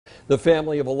The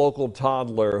family of a local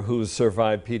toddler who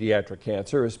survived pediatric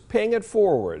cancer is paying it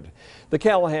forward. The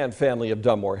Callahan family of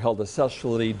Dunmore held a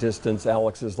socially distanced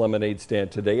Alex's Lemonade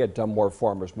stand today at Dunmore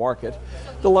Farmers Market.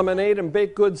 The lemonade and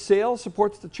baked goods sale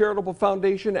supports the charitable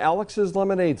foundation Alex's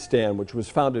Lemonade Stand, which was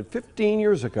founded 15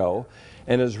 years ago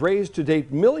and has raised to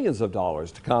date millions of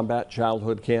dollars to combat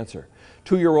childhood cancer.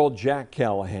 2-year-old Jack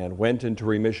Callahan went into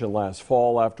remission last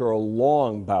fall after a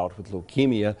long bout with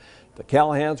leukemia. The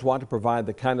Callahans want to provide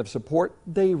the kind of support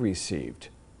they received.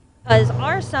 Because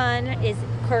our son is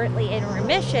currently in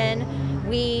remission,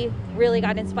 we really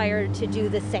got inspired to do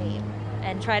the same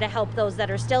and try to help those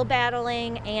that are still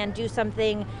battling and do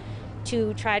something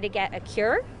to try to get a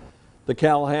cure. The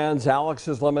Callahans'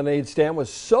 Alex's Lemonade Stand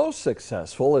was so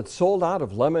successful it sold out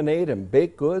of lemonade and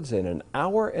baked goods in an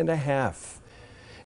hour and a half.